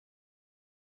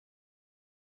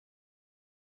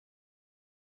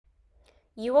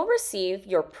You will receive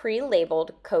your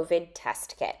pre-labeled COVID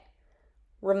test kit.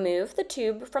 Remove the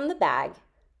tube from the bag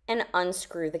and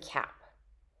unscrew the cap.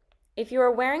 If you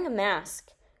are wearing a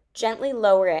mask, gently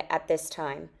lower it at this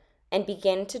time and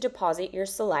begin to deposit your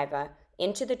saliva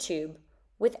into the tube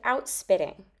without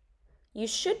spitting. You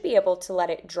should be able to let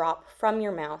it drop from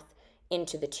your mouth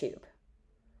into the tube.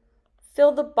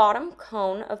 Fill the bottom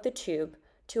cone of the tube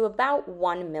to about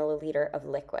 1 milliliter of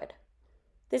liquid.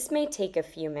 This may take a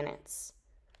few minutes.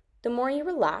 The more you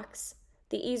relax,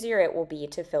 the easier it will be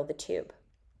to fill the tube.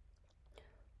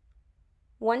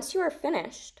 Once you are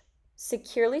finished,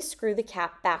 securely screw the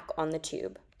cap back on the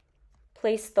tube.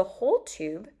 Place the whole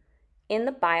tube in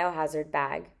the biohazard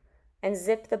bag and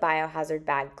zip the biohazard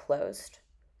bag closed.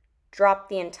 Drop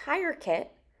the entire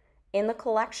kit in the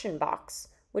collection box,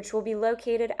 which will be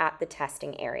located at the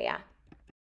testing area.